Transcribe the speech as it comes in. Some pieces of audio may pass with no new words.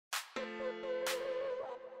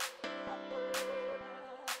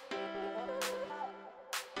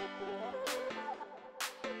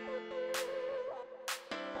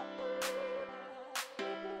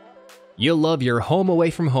You'll love your home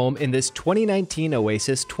away from home in this 2019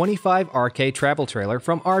 Oasis 25RK travel trailer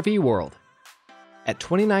from RV World. At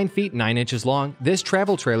 29 feet 9 inches long, this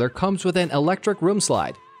travel trailer comes with an electric room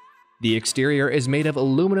slide. The exterior is made of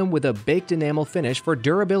aluminum with a baked enamel finish for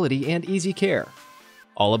durability and easy care.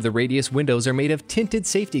 All of the radius windows are made of tinted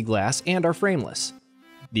safety glass and are frameless.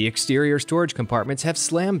 The exterior storage compartments have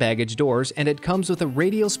slam baggage doors, and it comes with a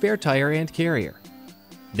radial spare tire and carrier.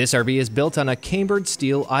 This RV is built on a cambered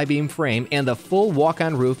steel I-beam frame, and the full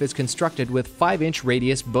walk-on roof is constructed with 5-inch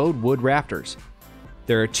radius bowed wood rafters.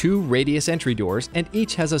 There are 2 radius entry doors, and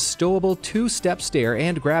each has a stowable 2-step stair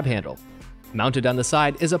and grab handle. Mounted on the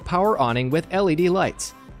side is a power awning with LED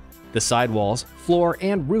lights. The sidewalls, floor,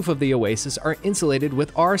 and roof of the Oasis are insulated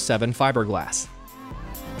with R7 fiberglass.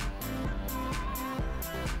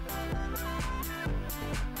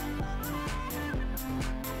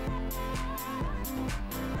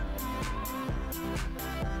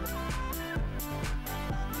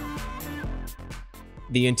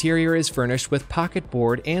 The interior is furnished with pocket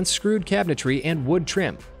board and screwed cabinetry and wood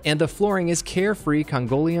trim, and the flooring is carefree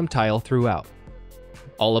Congolium tile throughout.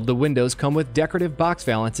 All of the windows come with decorative box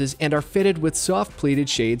valances and are fitted with soft pleated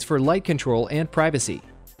shades for light control and privacy.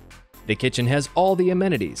 The kitchen has all the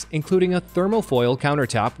amenities, including a thermal foil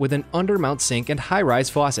countertop with an undermount sink and high-rise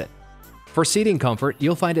faucet. For seating comfort,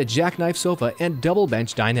 you'll find a jackknife sofa and double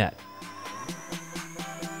bench dinette.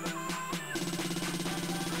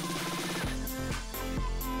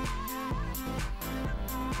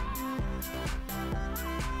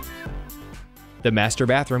 The master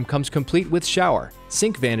bathroom comes complete with shower,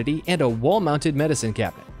 sink vanity, and a wall-mounted medicine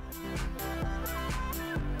cabinet.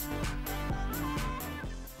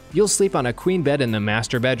 You'll sleep on a queen bed in the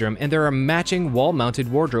master bedroom, and there are matching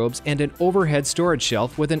wall-mounted wardrobes and an overhead storage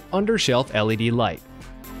shelf with an under-shelf LED light.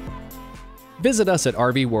 Visit us at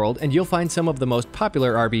RV World and you'll find some of the most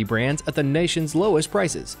popular RV brands at the nation's lowest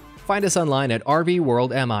prices. Find us online at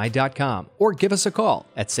rvworldmi.com or give us a call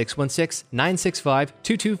at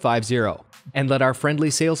 616-965-2250. And let our friendly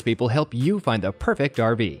salespeople help you find the perfect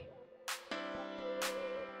RV.